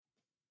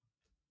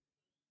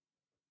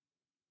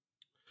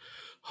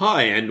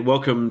Hi, and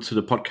welcome to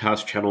the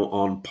podcast channel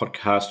on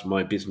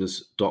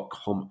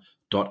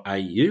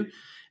podcastmybusiness.com.au.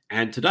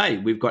 And today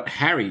we've got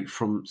Harry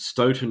from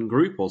Stoughton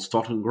Group or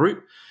Stoughton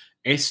Group,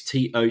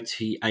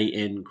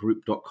 STOTAN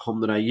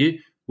group.com.au.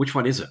 Which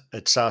one is it?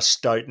 It's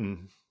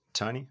Stoughton,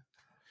 Tony.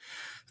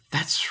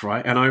 That's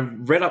right. And I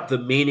read up the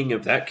meaning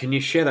of that. Can you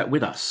share that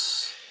with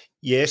us?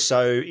 Yeah,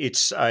 so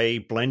it's a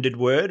blended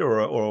word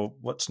or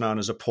what's known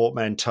as a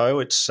portmanteau.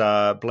 It's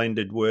a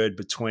blended word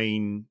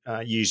between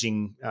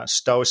using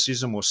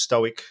stoicism or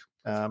stoic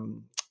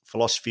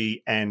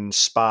philosophy and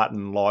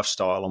Spartan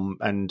lifestyle.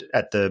 And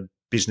at the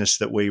business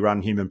that we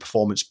run, Human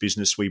Performance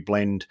Business, we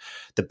blend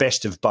the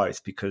best of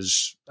both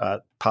because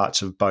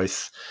parts of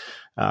both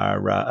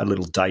are a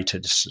little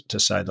dated, to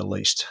say the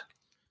least.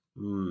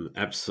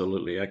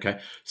 Absolutely. Okay.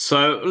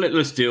 So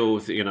let's deal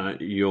with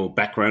your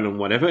background and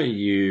whatever.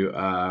 You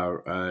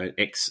are an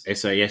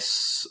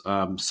ex-SAS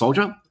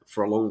soldier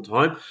for a long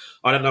time.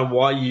 I don't know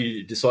why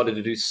you decided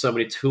to do so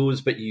many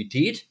tours, but you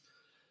did.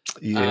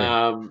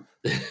 Yeah.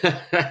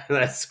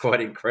 That's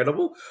quite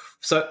incredible.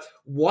 So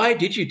why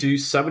did you do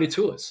so many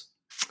tours?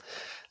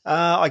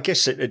 I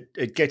guess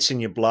it gets in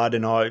your blood,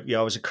 and I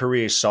was a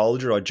career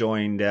soldier. I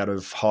joined out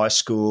of high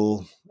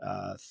school,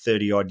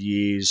 30-odd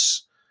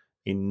years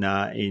in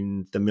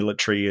the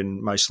military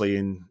and mostly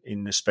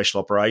in the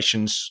special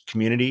operations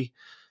community.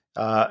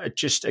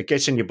 It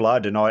gets in your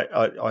blood, and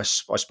I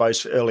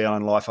suppose early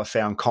on in life I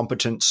found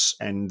competence,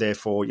 and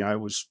therefore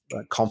was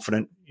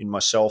confident in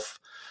myself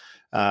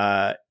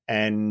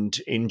and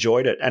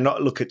enjoyed it. And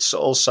look, it's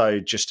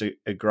also just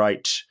a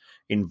great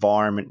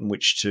environment in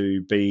which to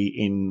be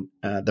in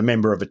the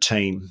member of a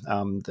team.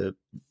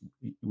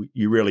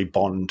 You really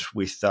bond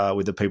with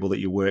the people that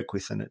you work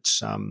with, and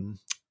it's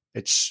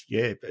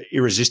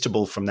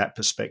irresistible from that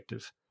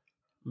perspective.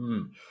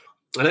 And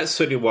that's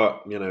certainly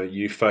what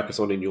you focus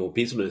on in your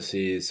business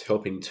is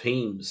helping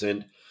teams.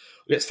 And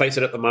let's face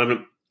it, at the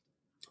moment,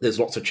 there's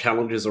lots of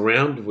challenges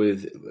around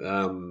with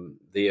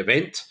the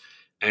event,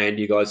 and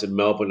you guys in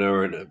Melbourne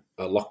are in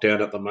a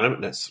lockdown at the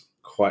moment. That's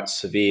quite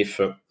severe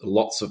for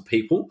lots of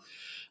people.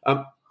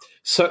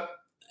 So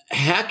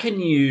how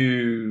can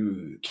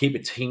you keep a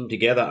team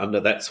together under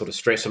that sort of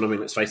stress? And I mean,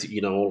 let's face it,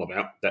 you know all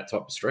about that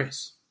type of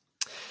stress.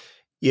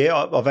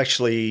 Yeah, I've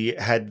actually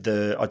had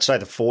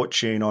the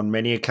fortune on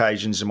many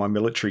occasions in my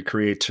military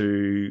career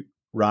to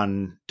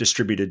run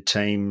distributed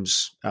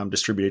teams,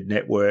 distributed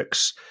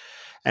networks.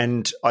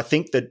 And I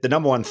think that the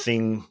number one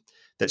thing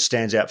that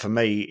stands out for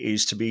me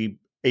is to be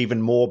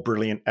even more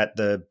brilliant at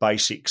the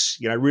basics.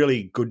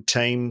 Really good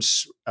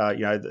teams,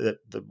 the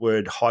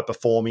word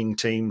high-performing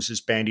teams is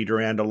bandied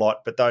around a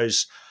lot, but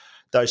those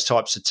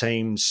types of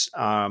teams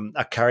are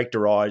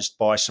characterised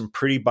by some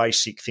pretty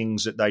basic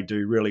things that they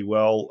do really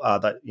well.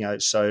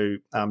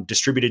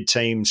 Distributed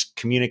teams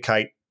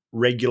communicate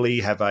regularly,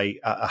 have a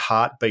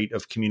heartbeat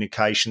of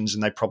communications,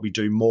 and they probably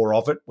do more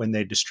of it when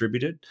they're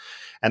distributed.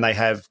 And they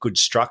have good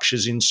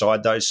structures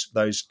inside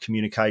those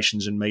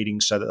communications and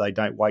meetings so that they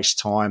don't waste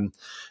time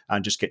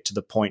and just get to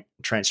the point,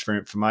 transfer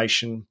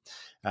information.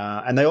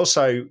 And they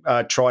also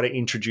try to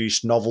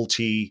introduce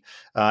novelty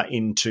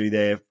into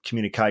their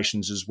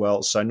communications as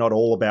well. So not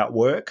all about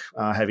work,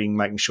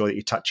 making sure that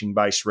you're touching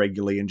base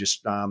regularly and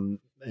just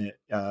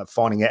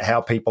finding out how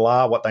people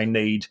are, what they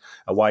need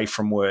away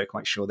from work,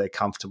 make sure they're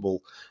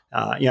comfortable,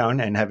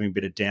 and having a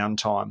bit of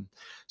downtime.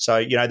 So,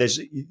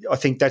 I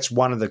think that's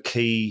one of the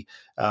key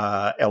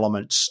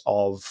elements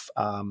of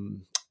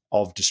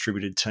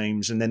distributed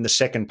teams. And then the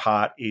second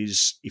part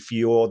is if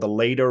you're the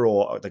leader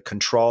or the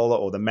controller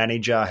or the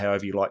manager,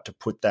 however you like to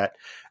put that,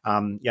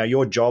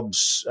 your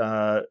job's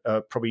are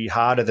probably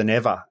harder than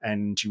ever,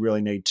 and you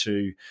really need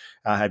to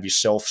have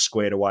yourself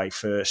squared away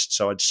first.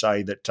 So I'd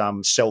say that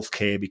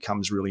self-care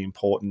becomes really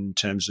important in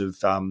terms of,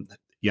 the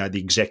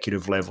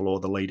executive level or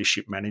the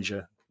leadership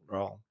manager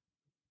role.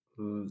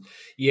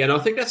 Yeah, and I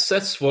think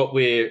that's what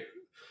we're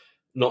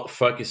not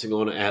focusing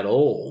on at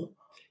all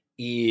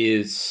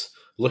is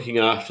looking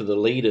after the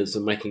leaders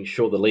and making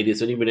sure the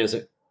leaders, and even as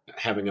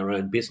having our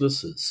own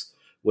businesses,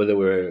 whether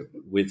we're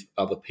with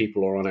other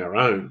people or on our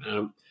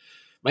own,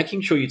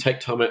 making sure you take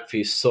time out for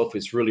yourself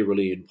is really,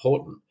 really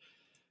important.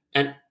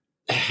 And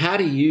how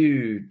do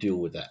you deal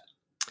with that?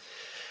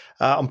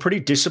 I'm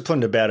pretty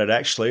disciplined about it,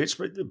 actually. It's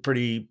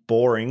pretty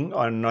boring,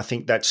 and I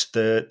think that's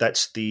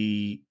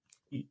the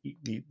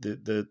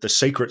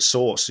secret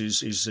sauce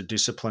is the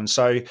discipline.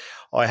 So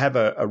I have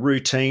a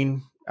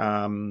routine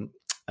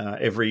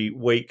every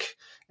week,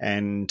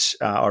 and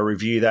I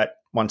review that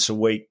once a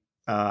week,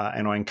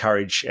 and I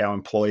encourage our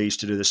employees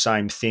to do the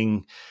same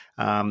thing.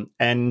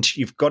 And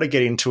you've got to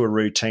get into a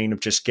routine of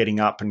just getting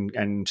up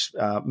and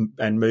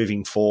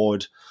moving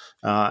forward,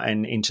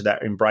 and into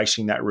that,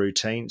 embracing that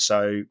routine.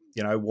 So,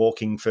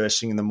 walking first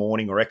thing in the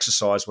morning or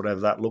exercise,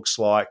 whatever that looks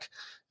like.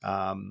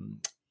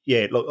 Look,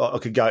 I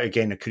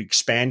could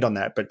expand on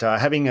that, but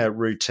having a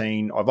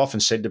routine, I've often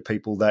said to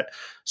people that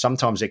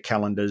sometimes their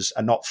calendars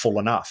are not full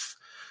enough.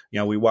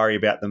 we worry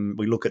about them.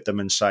 We look at them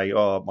and say,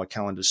 "Oh, my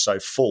calendar's so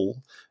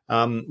full."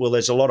 Well,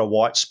 there's a lot of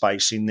white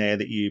space in there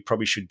that you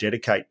probably should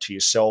dedicate to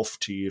yourself,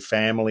 to your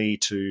family,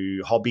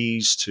 to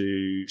hobbies,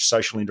 to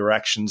social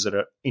interactions that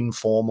are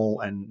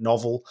informal and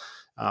novel.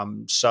 I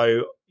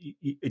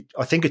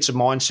think it's a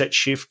mindset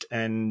shift,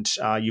 and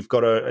you've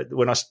got to,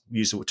 when I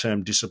use the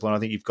term discipline, I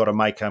think you've got to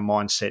make a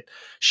mindset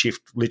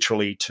shift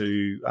literally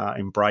to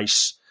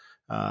embrace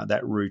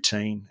that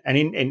routine.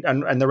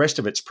 And the rest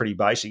of it's pretty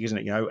basic, isn't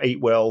it?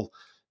 Eat well,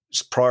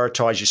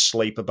 prioritize your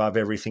sleep above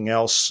everything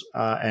else,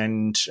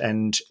 and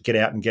get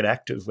out and get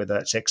active, whether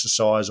that's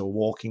exercise or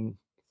walking.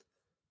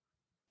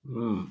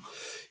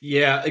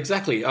 Yeah,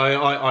 exactly.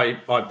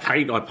 I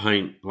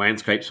paint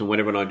landscapes and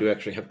whatever, and I do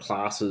actually have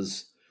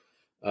classes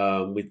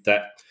with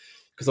that,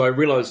 because I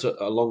realized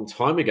a long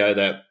time ago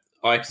that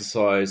I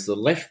exercise the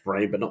left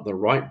brain but not the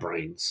right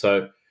brain.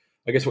 So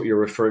I guess what you're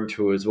referring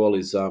to as well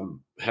is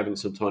having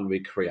some time to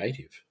be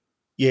creative.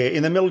 Yeah,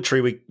 in the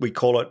military we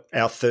call it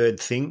our third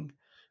thing,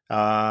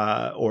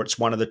 or it's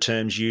one of the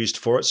terms used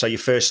for it. So your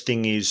first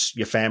thing is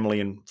your family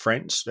and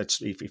friends.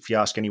 That's if you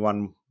ask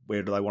anyone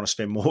where do they want to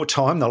spend more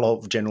time, they'll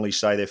all generally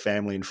say their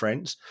family and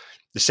friends.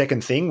 The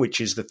second thing, which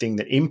is the thing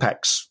that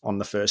impacts on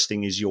the first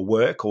thing, is your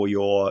work, or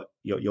your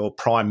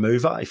prime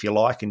mover, if you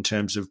like, in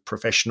terms of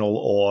professional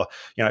or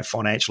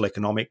financial,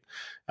 economic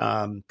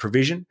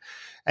provision.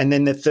 And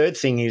then the third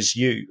thing is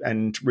you.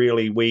 And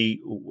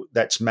really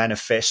that's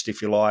manifest, if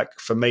you like.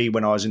 For me,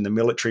 when I was in the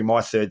military,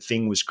 my third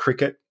thing was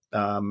cricket.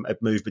 It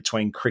moved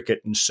between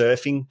cricket and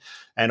surfing.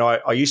 And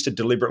I used to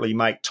deliberately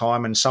make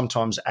time, and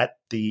sometimes at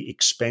the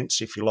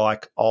expense, if you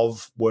like,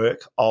 of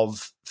work,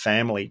 of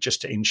family,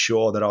 just to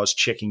ensure that I was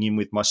checking in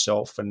with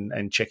myself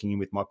and checking in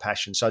with my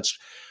passion. So it's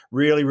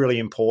really, really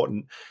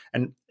important.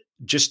 And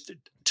just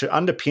to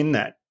underpin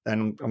that,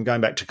 and I'm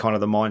going back to kind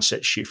of the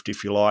mindset shift,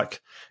 if you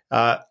like,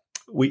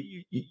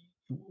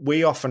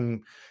 we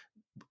often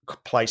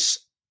place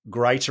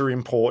greater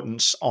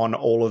importance on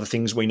all of the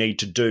things we need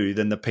to do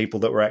than the people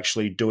that we're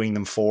actually doing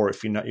them for,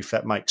 if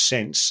that makes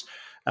sense.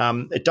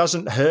 It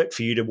doesn't hurt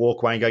for you to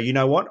walk away and go, you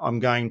know what, I'm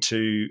going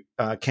to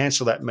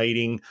cancel that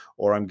meeting,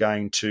 or I'm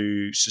going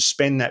to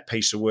suspend that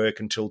piece of work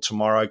until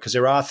tomorrow, because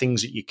there are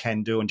things that you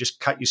can do, and just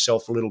cut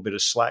yourself a little bit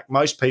of slack.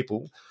 Most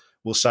people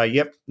will say,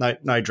 yep,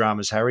 no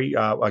dramas, Harry.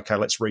 Okay,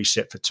 let's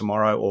reset for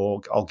tomorrow,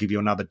 or I'll give you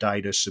another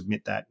day to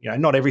submit that.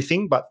 Not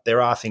everything, but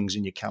there are things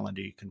in your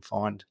calendar you can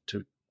find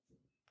to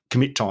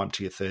commit time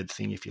to your third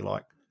thing, if you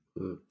like.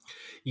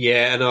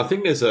 Yeah, and I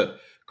think there's a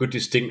good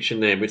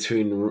distinction there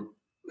between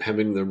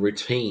having the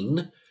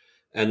routine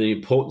and the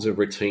importance of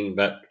routine,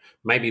 but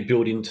maybe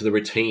build into the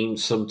routine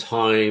some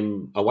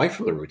time away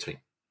from the routine.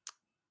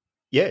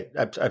 Yeah,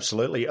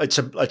 absolutely. It's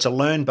a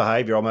learned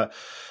behaviour.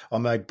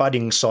 I'm a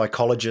budding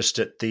psychologist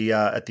at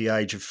the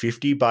age of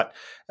 50, but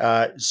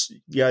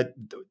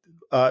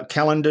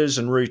calendars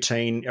and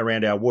routine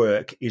around our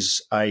work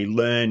is a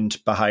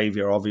learned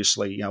behaviour.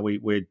 Obviously,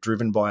 we're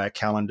driven by our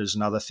calendars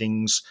and other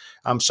things.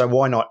 So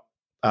why not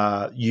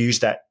use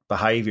that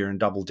behaviour and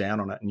double down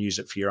on it and use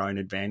it for your own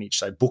advantage?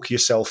 So book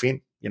yourself in.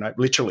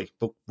 Literally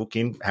book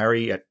in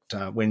Harry at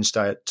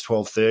Wednesday at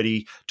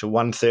 12:30 to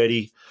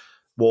 1:30.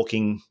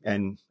 Walking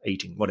and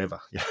eating,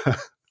 whatever.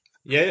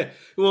 Yeah,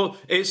 well,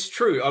 it's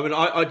true. I mean,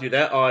 I do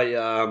that.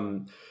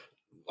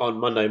 On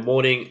Monday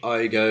morning,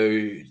 I go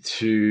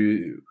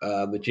to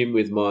the gym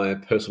with my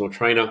personal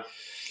trainer.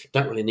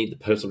 Don't really need the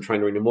personal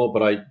trainer anymore,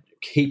 but I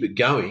keep it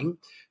going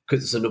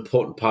because it's an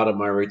important part of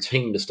my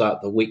routine to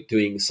start the week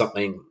doing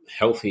something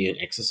healthy and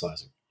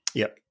exercising.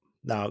 Yep.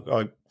 No,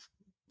 I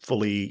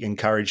fully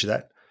encourage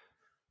that.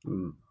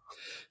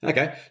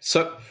 Okay,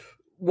 so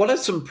what are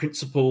some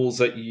principles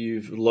that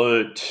you've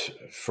learnt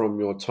from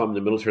your time in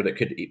the military that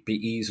could be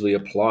easily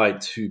applied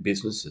to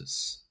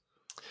businesses?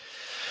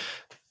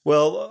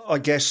 Well, I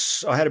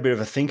guess I had a bit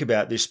of a think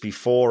about this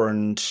before,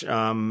 and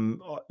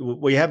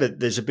we have it.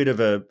 There's a bit of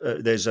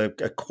there's a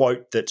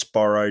quote that's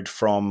borrowed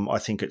from, I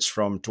think it's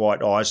from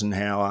Dwight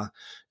Eisenhower,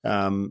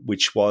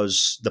 which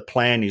was, "The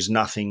plan is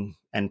nothing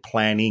and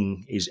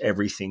planning is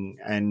everything."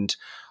 And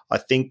I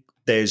think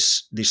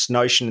there's this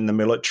notion in the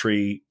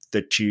military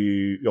that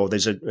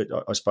there's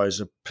I suppose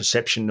a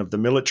perception of the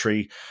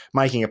military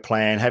making a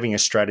plan, having a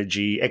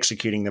strategy,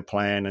 executing the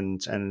plan,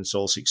 and it's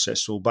all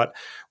successful. But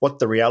what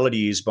the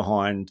reality is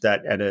behind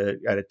that at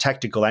a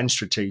tactical and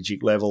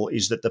strategic level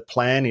is that the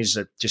plan is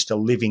just a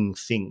living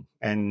thing,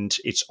 and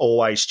it's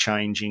always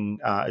changing.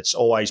 It's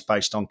always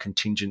based on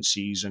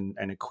contingencies and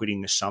a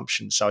quitting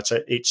assumption. So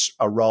it's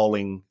a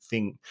rolling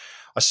thing.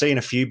 I see in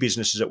a few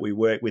businesses that we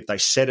work with, they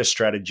set a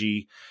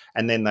strategy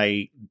and then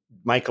they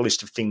make a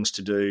list of things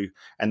to do,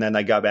 and then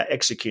they go about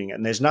executing it.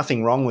 And there's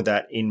nothing wrong with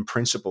that in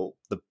principle.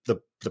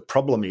 The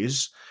problem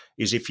is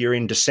if you're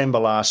in December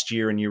last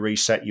year and you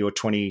reset your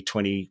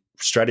 2020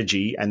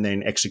 strategy and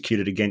then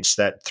executed against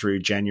that through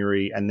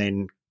January, and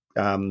then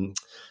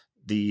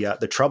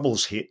the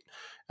troubles hit,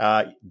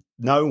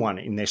 no one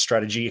in their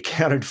strategy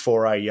accounted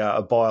for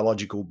a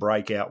biological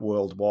breakout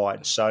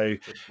worldwide. So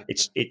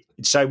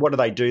so what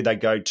do? They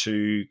go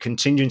to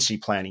contingency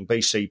planning,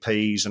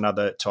 BCPs and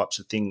other types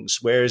of things,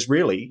 whereas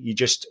really you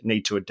just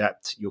need to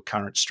adapt your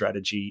current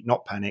strategy,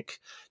 not panic,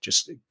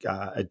 just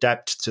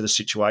adapt to the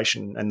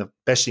situation. And the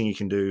best thing you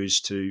can do is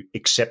to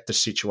accept the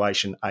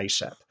situation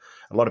ASAP.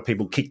 A lot of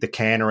people kick the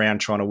can around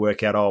trying to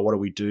work out, what do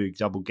we do,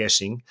 double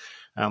guessing.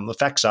 The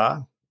facts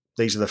are,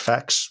 these are the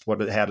facts. How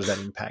does that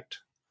impact?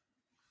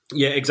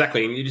 Yeah,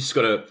 exactly. And you just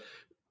got to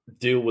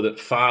deal with it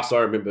fast. I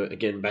remember,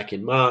 again, back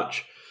in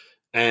March,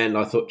 and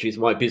I thought, geez,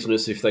 my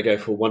business, if they go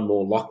for one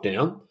more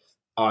lockdown,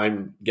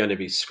 I'm going to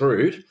be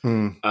screwed.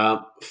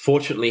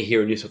 Fortunately,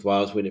 here in New South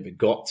Wales, we never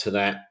got to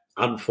that.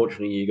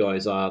 Unfortunately, you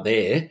guys are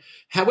there.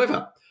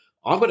 However,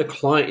 I've got a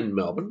client in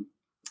Melbourne.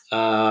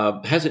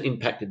 Hasn't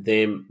impacted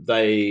them.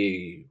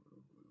 They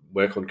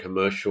work on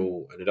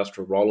commercial and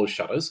industrial roller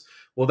shutters.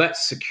 Well,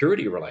 that's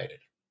security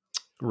related.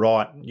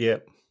 Right,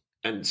 yep.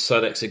 And so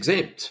that's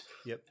exempt.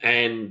 Yep.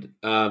 And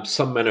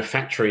some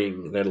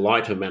manufacturing, their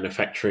lighter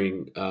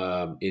manufacturing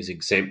is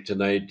exempt, and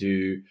they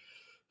do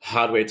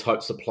hardware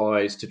type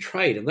supplies to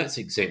trade, and that's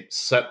exempt.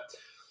 So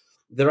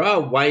there are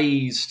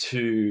ways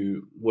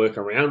to work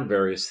around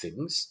various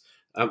things.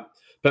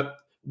 But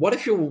what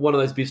if you're one of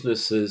those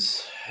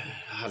businesses,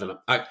 I don't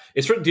know,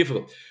 it's really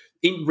difficult.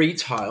 In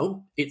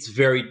retail, it's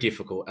very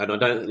difficult, and I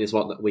don't think there's a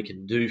lot that we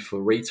can do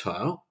for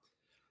retail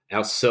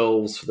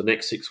ourselves for the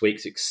next 6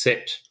 weeks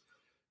except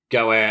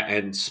go out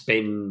and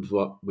spend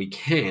what we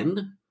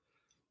can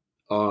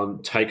on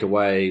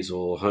takeaways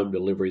or home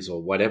deliveries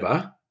or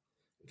whatever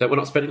that we're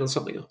not spending on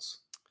something else.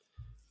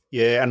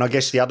 Yeah, and I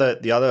guess the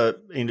other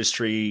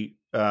industry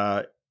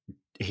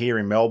here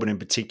in Melbourne in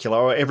particular,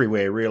 or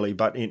everywhere really,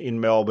 but in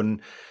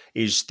Melbourne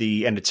is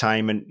the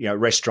entertainment,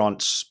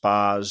 restaurants,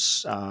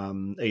 bars,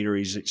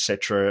 eateries,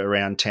 etc.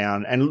 around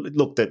town. And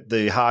look, that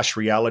the harsh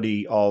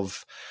reality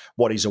of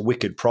what is a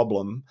wicked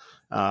problem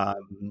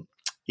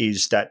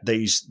is that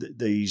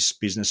these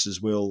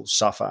businesses will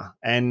suffer.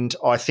 And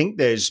I think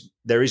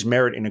there is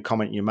merit in a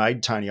comment you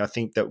made, Tony. I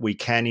think that we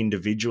can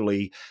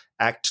individually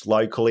act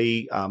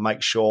locally,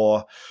 make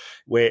sure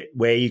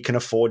where you can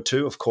afford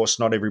to. Of course,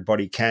 not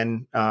everybody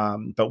can,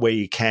 but where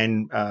you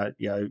can,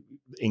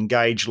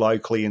 engage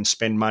locally and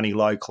spend money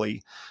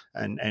locally.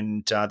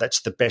 And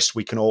that's the best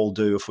we can all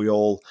do if we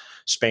all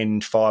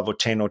spend $5 or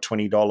 $10 or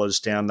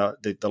 $20 down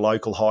the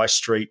local high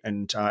street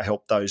and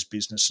help those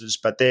businesses.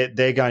 But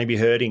they're going to be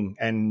hurting,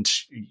 and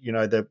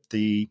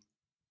the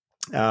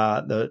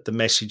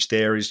message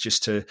there is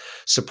just to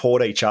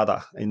support each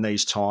other in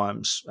these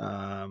times.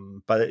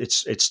 But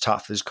it's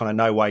tough. There's kind of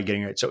no way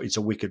getting it. It's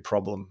a wicked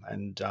problem,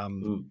 and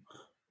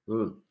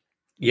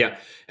yeah,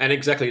 and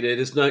exactly.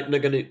 There's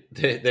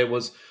there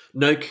was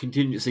no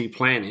contingency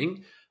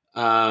planning.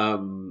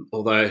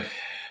 Although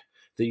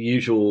the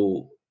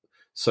usual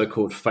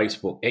so-called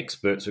Facebook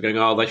experts are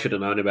going, they should have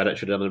known about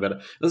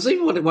it, There's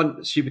even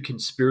one stupid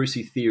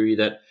conspiracy theory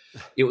that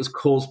it was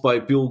caused by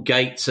Bill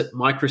Gates at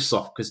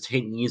Microsoft because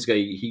 10 years ago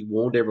he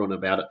warned everyone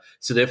about it,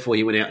 so therefore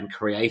he went out and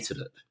created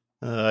it.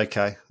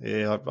 Okay,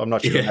 yeah, I'm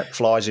not sure that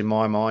flies in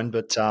my mind,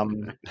 but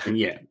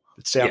yeah.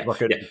 It sounds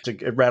like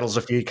it rattles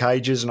a few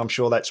cages, and I'm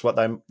sure that's what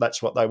they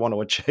want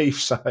to achieve.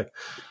 So,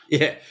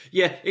 yeah,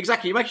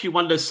 exactly. It makes you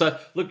wonder. So,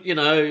 look,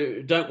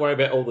 don't worry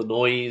about all the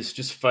noise.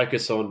 Just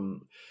focus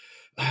on.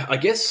 I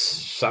guess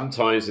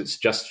sometimes it's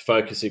just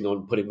focusing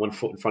on putting one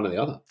foot in front of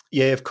the other.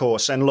 Yeah, of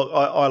course. And look,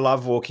 I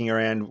love walking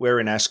around. We're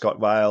in Ascot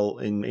Vale,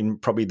 in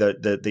probably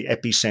the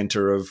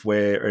epicenter of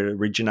where it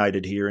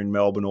originated here in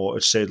Melbourne, or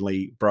it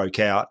certainly broke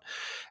out.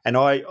 And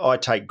I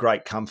take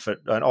great comfort.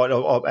 And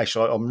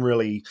I'm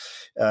really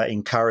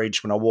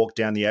encouraged when I walk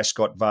down the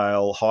Ascot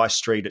Vale High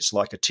Street. It's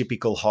like a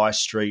typical high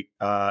street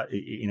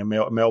in a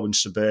Melbourne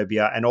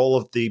suburbia, and all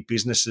of the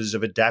businesses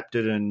have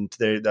adapted, and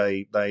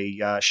they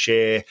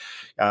share.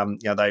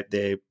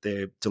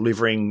 They're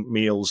delivering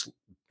meals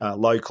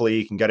locally.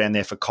 You can go down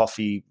there for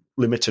coffee.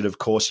 Limited, of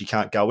course, you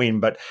can't go in,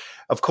 but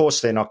of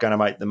course they're not going to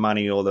make the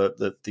money or the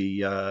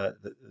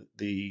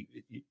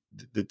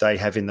that they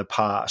have in the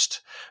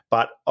past,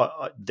 but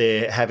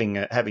they're having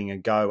a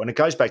go. And it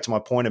goes back to my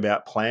point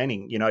about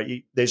planning.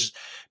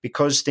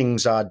 Because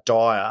things are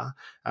dire,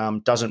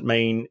 doesn't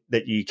mean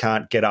that you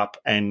can't get up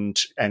and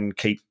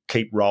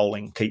keep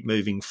rolling, keep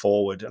moving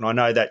forward. And I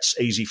know that's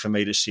easy for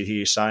me to sit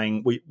here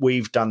saying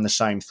we've done the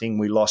same thing.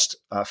 We lost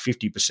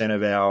 50%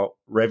 of our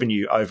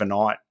revenue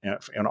overnight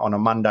on a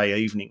Monday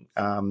evening,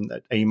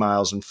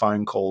 emails and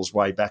phone calls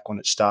way back when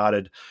it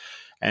started.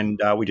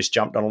 And we just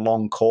jumped on a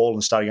long call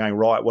and started going,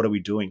 right, what are we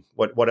doing?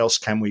 What else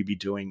can we be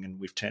doing? And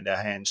we've turned our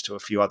hands to a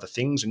few other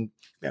things, and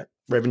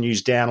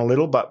revenue's down a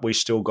little, but we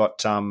still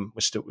got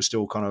we're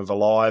still kind of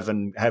alive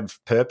and have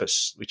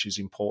purpose, which is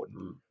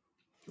important.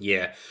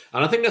 Yeah,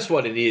 and I think that's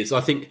what it is.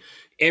 I think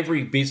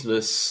every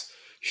business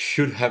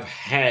should have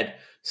had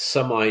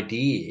some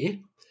idea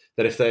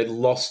that if they'd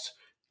lost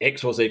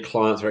XYZ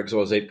clients or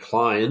XYZ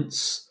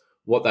clients,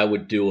 what they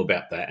would do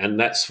about that. And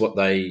that's what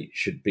they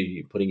should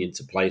be putting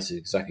into place, is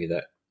exactly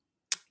that.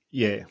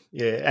 Yeah,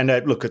 yeah. And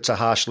look, it's a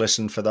harsh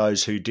lesson for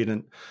those who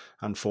didn't,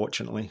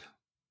 unfortunately.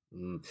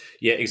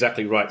 Yeah,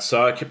 exactly right.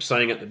 So I kept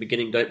saying at the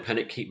beginning, don't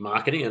panic, keep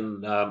marketing.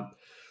 And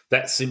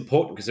that's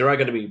important because there are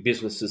going to be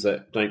businesses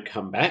that don't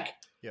come back.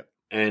 Yep.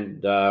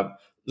 And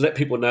let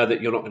people know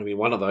that you're not going to be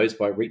one of those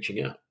by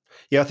reaching out.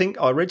 Yeah, I think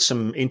I read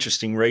some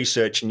interesting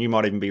research, and you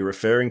might even be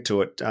referring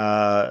to it.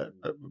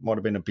 It might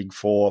have been a Big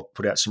Four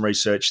put out some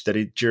research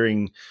that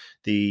during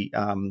the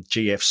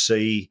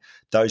GFC,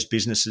 those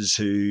businesses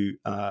who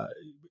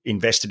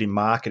invested in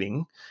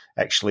marketing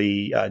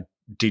actually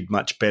did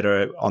much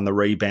better on the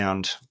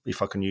rebound,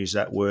 if I can use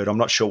that word. I'm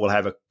not sure we'll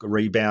have a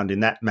rebound in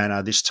that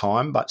manner this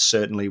time, but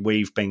certainly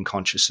we've been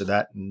conscious of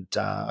that, and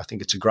I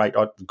think it's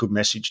a good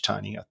message,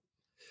 Tony.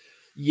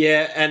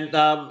 Yeah, and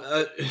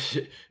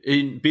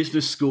in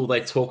business school, they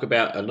talk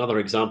about another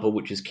example,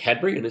 which is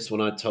Cadbury. And this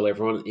one I tell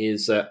everyone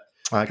is that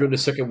during the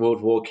Second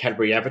World War,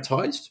 Cadbury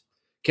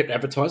kept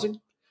advertising.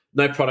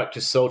 No product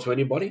to sell to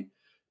anybody.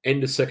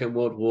 End of Second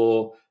World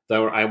War, they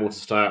were able to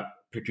start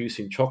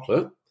producing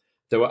chocolate.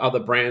 There were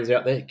other brands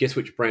out there. Guess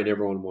which brand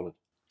everyone wanted?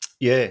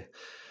 Yeah.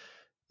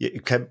 Yeah,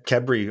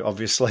 Cadbury,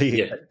 obviously.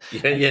 Yeah,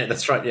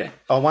 that's right. Yeah,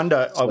 I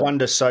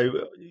wonder.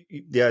 So,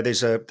 yeah,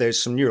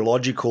 there's some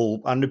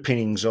neurological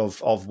underpinnings of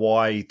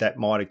why that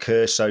might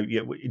occur. So,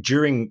 yeah,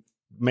 during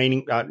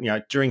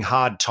during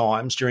hard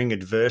times, during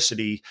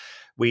adversity,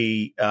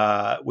 we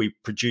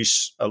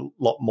produce a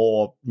lot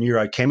more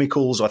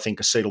neurochemicals. I think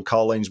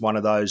acetylcholine is one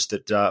of those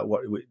that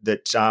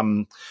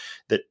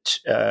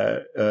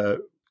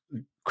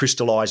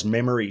crystallize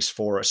memories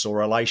for us, or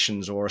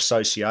relations, or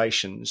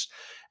associations.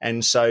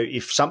 And so,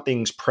 if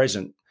something's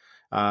present,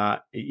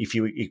 if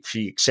you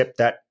accept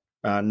that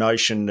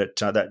notion that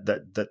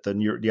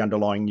the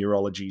underlying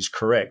neurology is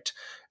correct,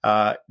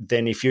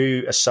 then if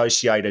you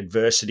associate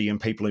adversity and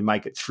people who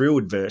make it through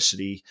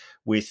adversity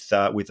with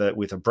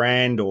a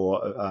brand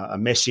or a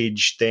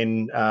message,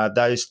 then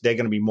they're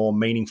going to be more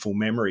meaningful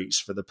memories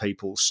for the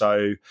people.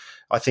 So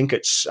I think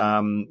it's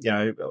I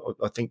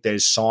think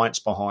there's science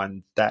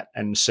behind that,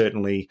 and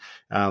certainly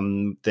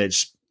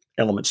there's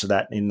elements of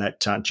that in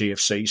that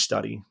GFC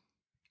study.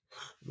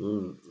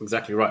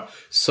 Exactly right.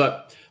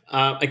 So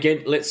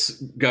again, let's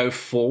go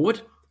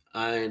forward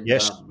and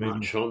Yes,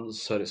 march on,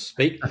 so to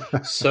speak.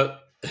 So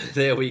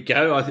there we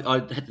go. I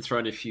had to throw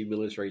in a few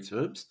military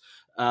terms.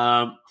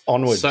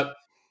 Onwards. So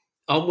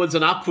onwards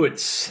and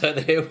upwards. So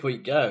there we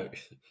go.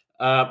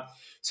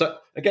 So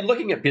again,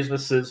 looking at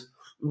businesses,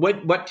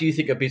 what do you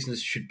think a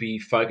business should be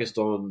focused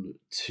on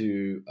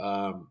to,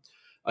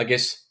 I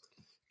guess,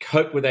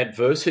 cope with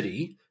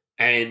adversity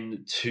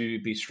and to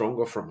be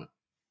stronger from it?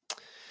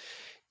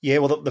 Yeah,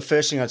 well, the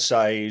first thing I'd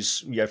say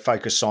is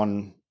focus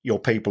on your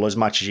people as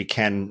much as you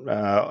can.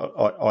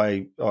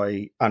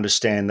 I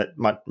understand that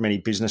many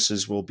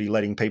businesses will be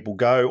letting people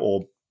go,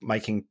 or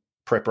making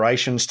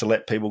preparations to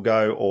let people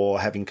go,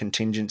 or having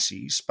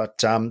contingencies. But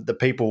the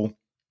people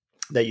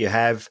that you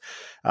have,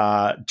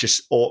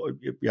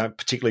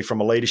 particularly from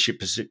a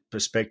leadership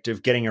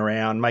perspective, getting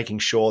around, making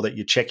sure that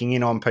you're checking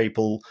in on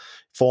people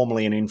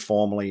formally and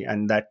informally,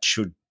 and that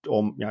should,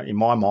 in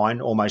my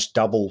mind, almost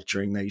double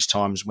during these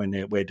times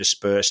when we're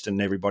dispersed and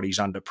everybody's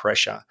under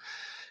pressure.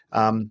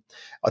 I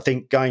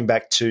think going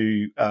back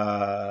to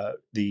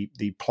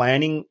the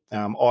planning,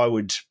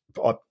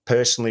 I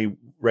personally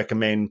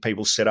recommend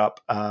people set up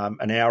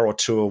an hour or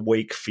two a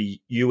week for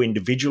you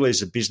individually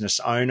as a business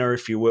owner,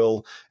 if you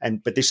will.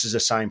 But this is the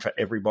same for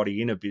everybody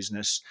in a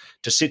business,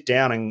 to sit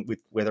down and, with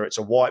whether it's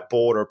a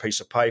whiteboard or a piece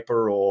of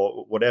paper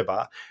or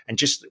whatever, and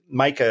just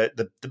make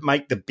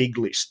the big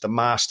list, the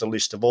master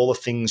list of all the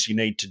things you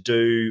need to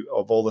do,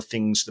 of all the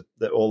things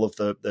that all of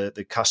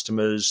the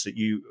customers that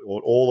you,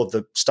 or all of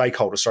the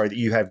stakeholders, that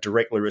you have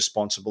directly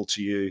responsible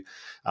to you.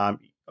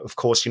 Of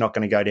course, you're not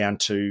going to go down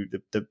to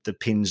the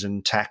pins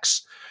and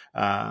tacks,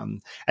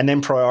 and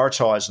then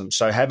prioritize them.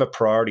 So have a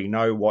priority,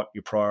 know what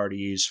your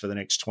priority is for the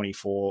next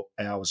 24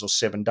 hours or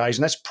 7 days.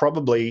 And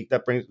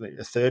that brings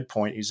the third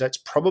point, is that's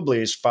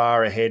probably as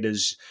far ahead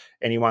as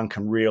anyone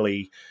can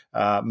really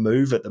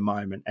move at the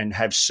moment and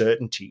have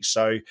certainty.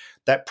 So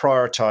that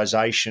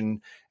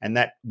prioritization and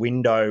that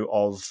window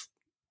of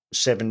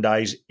 7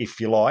 days, if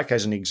you like,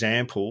 as an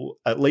example,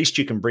 at least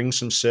you can bring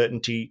some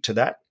certainty to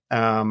that.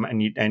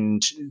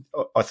 And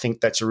I think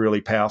that's a really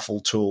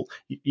powerful tool.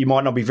 You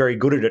might not be very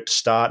good at it to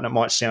start, and it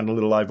might sound a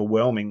little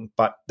overwhelming,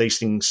 but these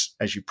things,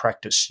 as you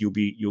practice,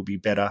 you'll be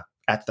better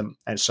at them.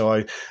 And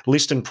so,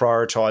 list and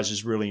prioritize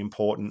is really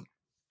important.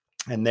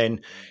 And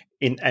then,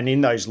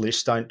 in those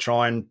lists, don't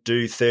try and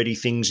do 30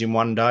 things in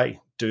one day.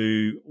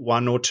 Do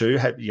one or two.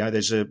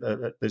 There's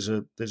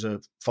a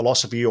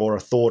philosophy or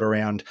a thought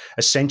around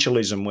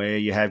essentialism, where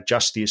you have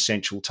just the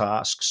essential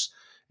tasks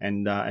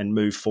and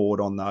move forward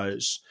on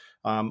those.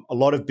 A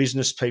lot of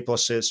business people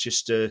say it's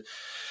just a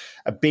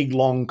big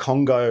long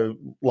Congo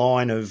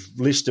line of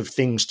list of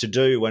things to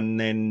do, and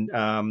then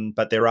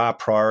but there are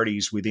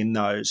priorities within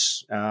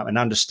those, and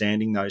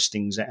understanding those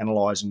things,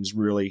 analysing is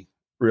really,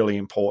 really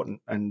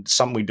important, and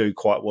something we do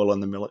quite well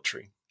in the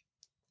military.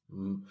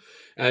 And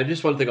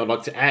just one thing I'd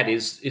like to add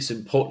is it's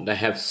important to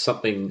have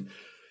something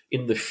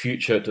in the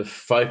future to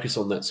focus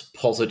on that's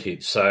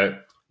positive. So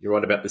you're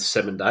right about the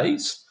 7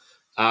 days,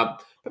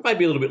 but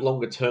maybe a little bit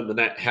longer term than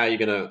that, how you're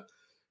going to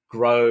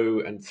grow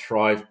and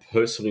thrive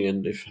personally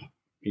and if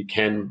you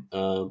can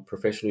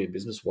professionally and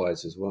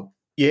business-wise as well.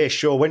 Yeah,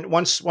 sure.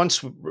 Once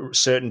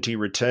certainty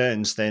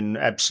returns, then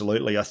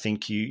absolutely, I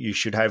think you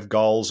should have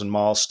goals and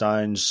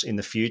milestones in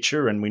the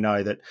future, and we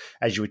know that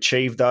as you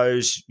achieve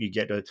those, you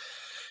get the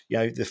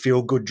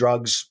feel good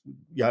drugs,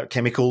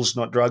 chemicals,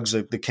 not drugs.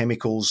 The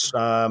chemicals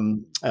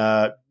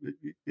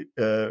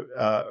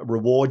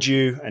reward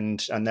you, and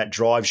that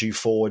drives you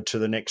forward to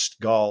the next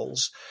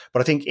goals.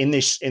 But I think in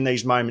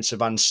these moments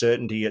of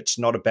uncertainty, it's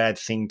not a bad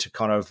thing to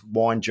kind of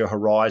wind your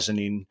horizon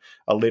in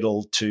a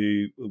little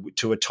to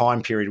a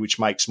time period which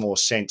makes more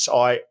sense.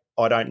 I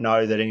don't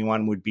know that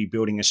anyone would be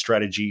building a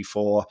strategy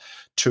for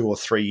 2 or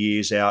 3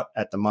 years out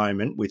at the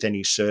moment with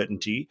any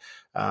certainty.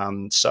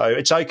 So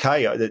it's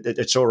okay.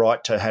 It's all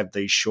right to have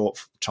these short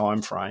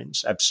time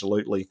frames,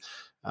 absolutely.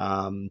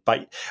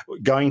 But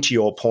going to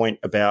your point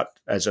about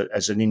as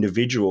an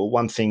individual,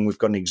 one thing, we've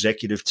got an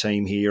executive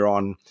team here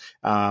on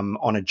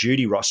a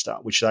duty roster,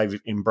 which they've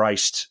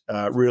embraced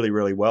really,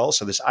 really well.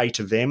 So there's 8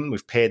 of them.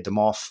 We've paired them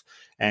off,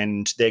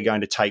 and they're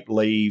going to take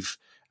leave.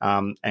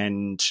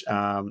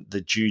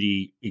 The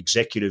duty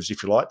executives,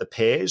 if you like, the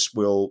pairs,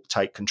 will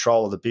take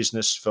control of the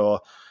business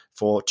for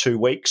 2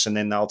 weeks, and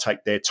then they'll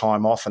take their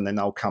time off, and then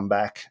they'll come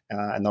back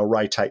and they'll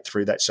rotate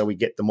through that. So we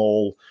get them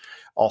all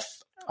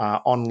off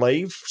on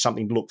leave,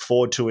 something to look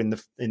forward to in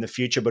the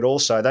future. But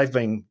also, they've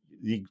been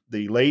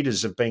the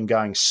leaders have been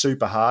going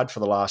super hard for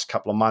the last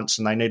couple of months,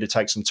 and they need to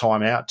take some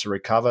time out to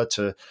recover,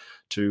 to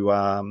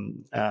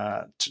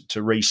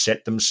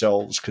reset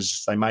themselves,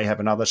 because they may have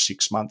another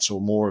 6 months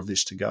or more of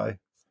this to go.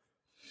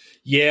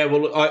 Yeah,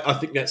 well, I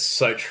think that's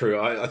so true.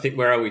 I think,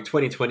 where are we?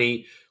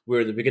 2020,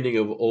 we're at the beginning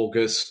of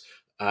August.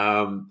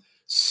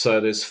 So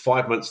there's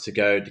 5 months to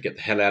go to get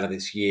the hell out of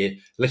this year.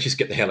 Let's just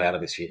get the hell out of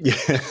this year.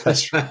 Yeah,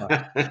 that's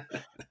right.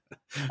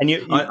 And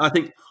I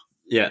think,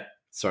 yeah,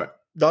 sorry.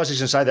 I was just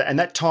going to say that, and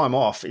that time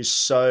off is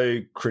so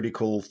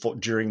critical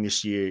during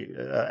this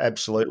year,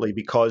 absolutely,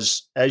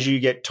 because as you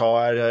get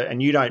tireder,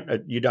 and you don't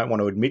want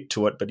to admit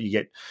to it, but you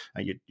get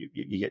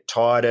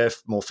tireder,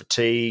 more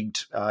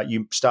fatigued.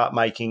 You start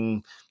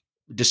making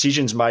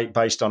decisions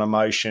based on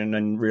emotion,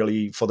 and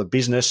really for the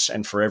business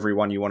and for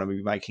everyone, you want to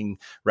be making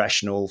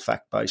rational,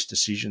 fact-based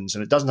decisions.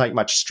 And it doesn't take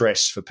much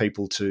stress for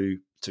people to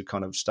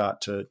kind of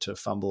start to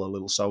fumble a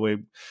little. So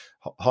we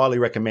highly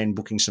recommend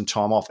booking some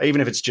time off,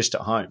 even if it's just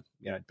at home,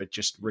 but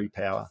just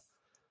repower.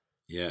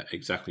 Yeah,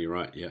 exactly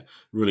right. Yeah,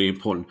 really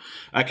important.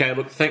 Okay,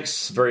 look,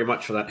 thanks very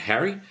much for that,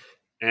 Harry.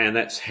 And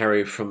that's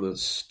Harry from the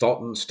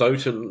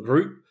Stoughton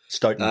Group.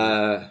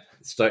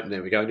 Stoughton,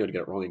 there we go. I need to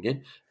get it wrong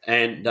again.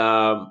 And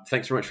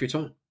thanks very much for your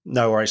time.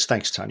 No worries.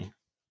 Thanks, Tony.